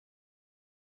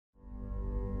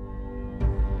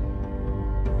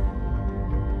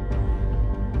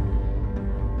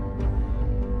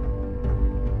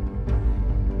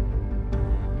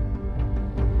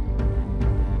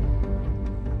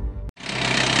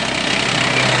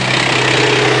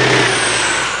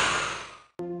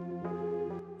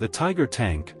The Tiger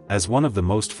tank, as one of the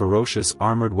most ferocious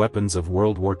armored weapons of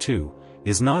World War II,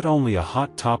 is not only a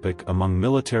hot topic among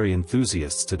military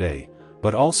enthusiasts today,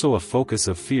 but also a focus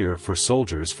of fear for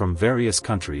soldiers from various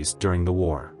countries during the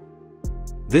war.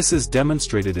 This is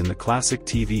demonstrated in the classic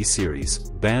TV series,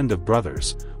 Band of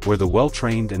Brothers, where the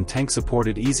well-trained and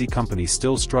tank-supported Easy Company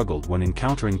still struggled when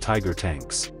encountering Tiger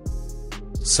tanks.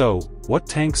 So, what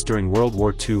tanks during World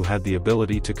War II had the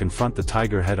ability to confront the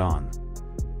Tiger head-on?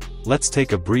 Let's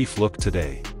take a brief look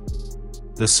today.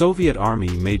 The Soviet Army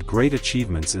made great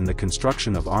achievements in the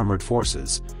construction of armored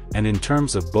forces, and in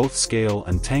terms of both scale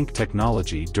and tank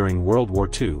technology during World War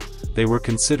II, they were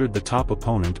considered the top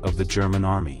opponent of the German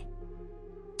Army.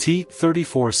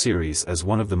 T-34 series as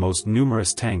one of the most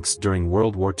numerous tanks during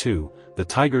World War II, the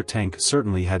Tiger tank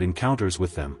certainly had encounters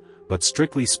with them, but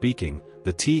strictly speaking,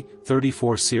 the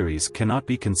T-34 series cannot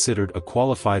be considered a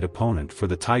qualified opponent for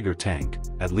the Tiger tank,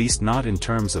 at least not in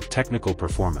terms of technical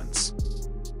performance.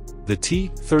 The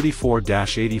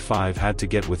T-34-85 had to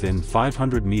get within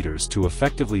 500 meters to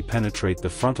effectively penetrate the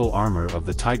frontal armor of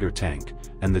the Tiger tank,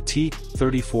 and the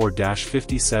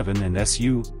T-34-57 and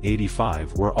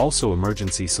Su-85 were also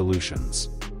emergency solutions.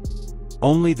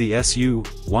 Only the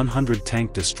Su-100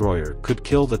 Tank Destroyer could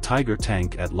kill the Tiger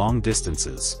tank at long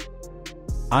distances.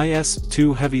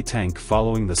 IS-2 Heavy Tank.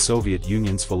 Following the Soviet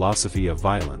Union's philosophy of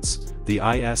violence, the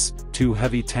IS-2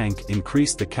 Heavy Tank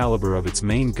increased the caliber of its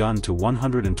main gun to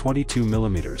 122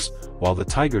 mm, while the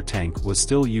Tiger tank was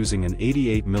still using an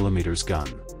 88 mm gun.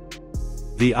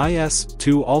 The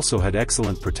IS-2 also had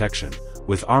excellent protection,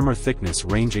 with armor thickness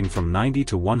ranging from 90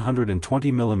 to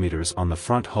 120 mm on the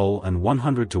front hull and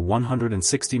 100 to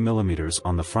 160 mm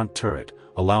on the front turret,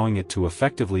 allowing it to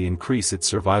effectively increase its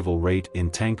survival rate in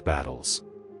tank battles.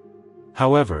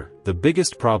 However, the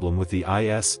biggest problem with the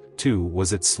IS-2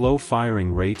 was its slow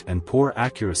firing rate and poor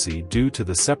accuracy due to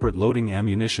the separate loading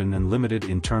ammunition and limited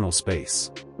internal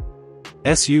space.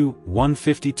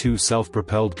 Su-152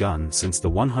 self-propelled gun. Since the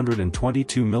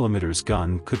 122 mm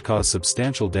gun could cause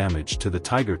substantial damage to the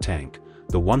Tiger tank,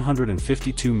 the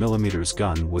 152 mm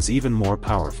gun was even more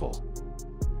powerful.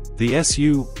 The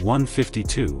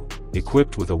Su-152,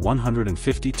 equipped with a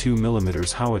 152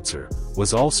 mm howitzer,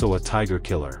 was also a Tiger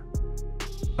killer.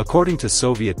 According to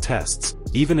Soviet tests,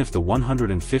 even if the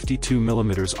 152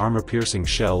 mm armor-piercing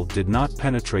shell did not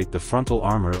penetrate the frontal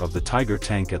armor of the Tiger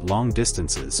tank at long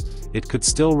distances, it could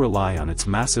still rely on its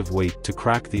massive weight to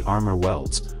crack the armor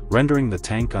welds, rendering the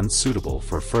tank unsuitable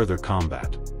for further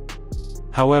combat.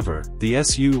 However, the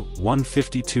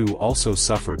Su-152 also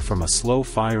suffered from a slow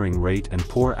firing rate and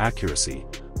poor accuracy,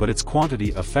 but its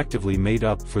quantity effectively made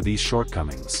up for these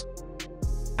shortcomings.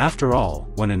 After all,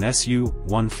 when an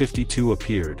Su-152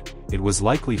 appeared, it was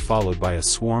likely followed by a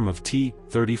swarm of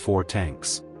T-34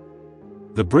 tanks.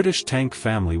 The British tank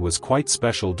family was quite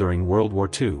special during World War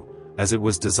II, as it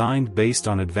was designed based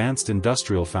on advanced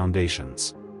industrial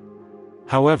foundations.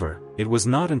 However, it was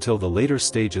not until the later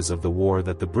stages of the war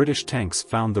that the British tanks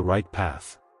found the right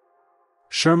path.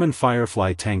 Sherman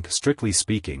Firefly tank. Strictly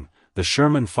speaking, the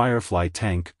Sherman Firefly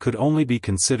tank could only be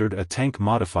considered a tank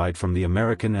modified from the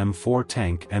American M4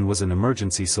 tank and was an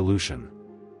emergency solution.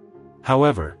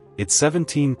 However, its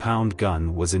 17-pound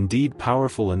gun was indeed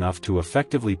powerful enough to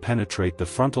effectively penetrate the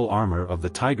frontal armor of the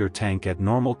Tiger tank at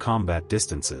normal combat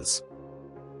distances.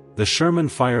 The Sherman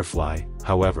Firefly,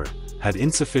 however, had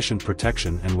insufficient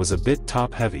protection and was a bit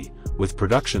top-heavy, with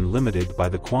production limited by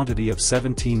the quantity of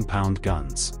 17-pound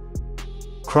guns.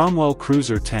 Cromwell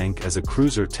cruiser tank. As a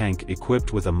cruiser tank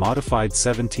equipped with a modified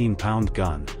 17-pound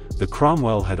gun, the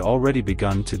Cromwell had already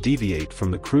begun to deviate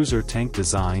from the cruiser tank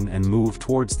design and move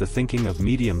towards the thinking of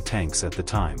medium tanks at the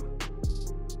time.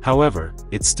 However,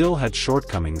 it still had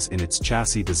shortcomings in its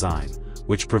chassis design,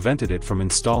 which prevented it from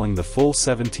installing the full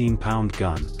 17-pound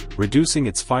gun, reducing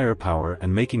its firepower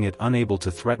and making it unable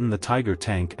to threaten the Tiger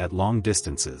tank at long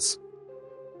distances.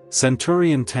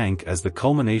 Centurion tank. As the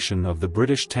culmination of the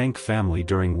British tank family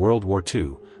during World War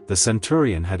II, the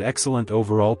Centurion had excellent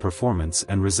overall performance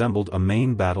and resembled a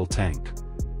main battle tank.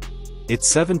 Its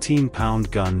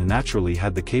 17-pound gun naturally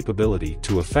had the capability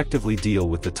to effectively deal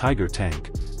with the Tiger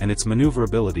tank, and its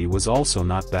maneuverability was also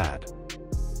not bad.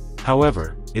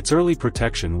 However, its early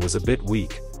protection was a bit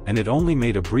weak, and it only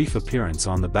made a brief appearance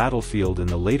on the battlefield in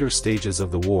the later stages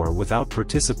of the war without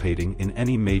participating in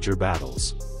any major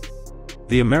battles.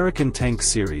 The American tank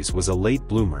series was a late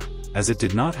bloomer, as it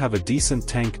did not have a decent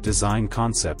tank design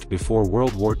concept before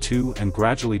World War II and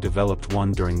gradually developed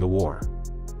one during the war.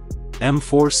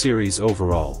 M4 series.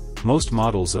 Overall, most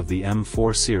models of the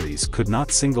M4 series could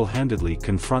not single-handedly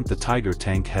confront the Tiger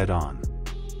tank head-on.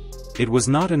 It was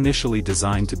not initially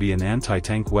designed to be an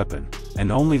anti-tank weapon,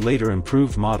 and only later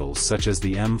improved models such as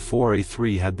the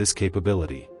M4A3 had this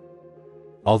capability.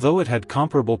 Although it had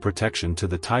comparable protection to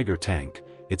the Tiger tank,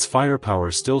 its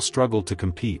firepower still struggled to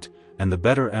compete, and the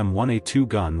better M1A2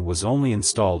 gun was only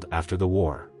installed after the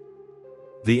war.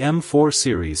 The M4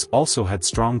 series also had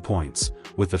strong points,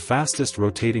 with the fastest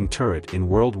rotating turret in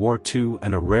World War II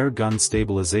and a rare gun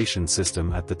stabilization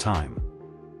system at the time.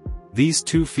 These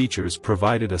two features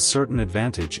provided a certain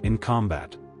advantage in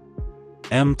combat.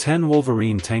 M10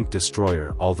 Wolverine Tank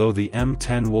Destroyer. Although the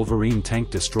M10 Wolverine Tank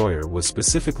Destroyer was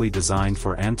specifically designed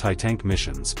for anti-tank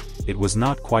missions, it was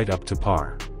not quite up to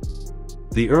par.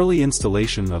 The early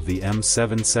installation of the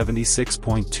M7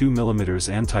 76.2mm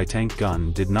anti-tank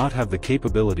gun did not have the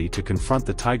capability to confront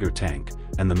the Tiger tank,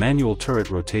 and the manual turret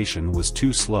rotation was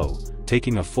too slow,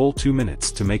 taking a full 2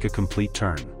 minutes to make a complete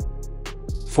turn.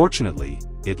 Fortunately,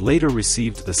 it later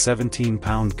received the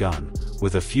 17-pound gun,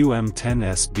 with a few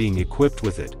M10s being equipped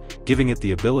with it, giving it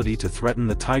the ability to threaten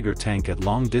the Tiger tank at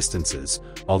long distances,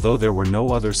 although there were no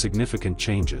other significant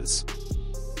changes.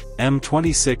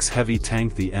 M26 Heavy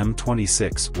Tank. The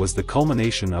M26 was the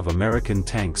culmination of American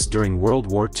tanks during World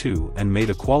War II and made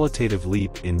a qualitative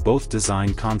leap in both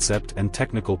design concept and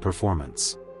technical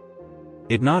performance.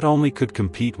 It not only could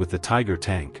compete with the Tiger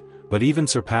tank, but even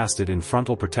surpassed it in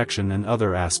frontal protection and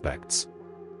other aspects.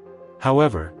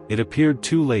 However, it appeared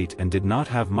too late and did not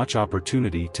have much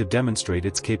opportunity to demonstrate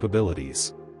its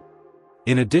capabilities.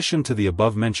 In addition to the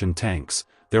above-mentioned tanks,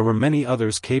 there were many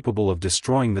others capable of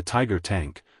destroying the Tiger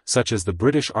tank, such as the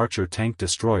British Archer Tank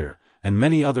Destroyer, and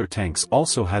many other tanks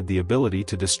also had the ability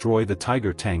to destroy the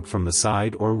Tiger tank from the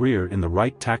side or rear in the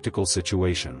right tactical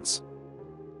situations.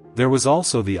 There was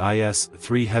also the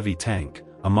IS-3 Heavy Tank,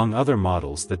 among other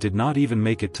models that did not even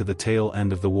make it to the tail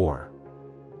end of the war.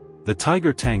 The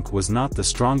Tiger tank was not the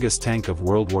strongest tank of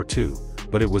World War II,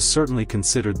 but it was certainly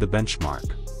considered the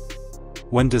benchmark.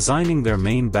 When designing their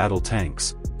main battle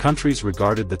tanks, countries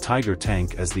regarded the Tiger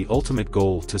tank as the ultimate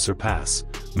goal to surpass,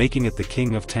 making it the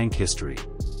king of tank history.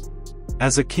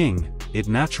 As a king, it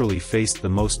naturally faced the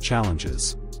most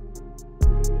challenges.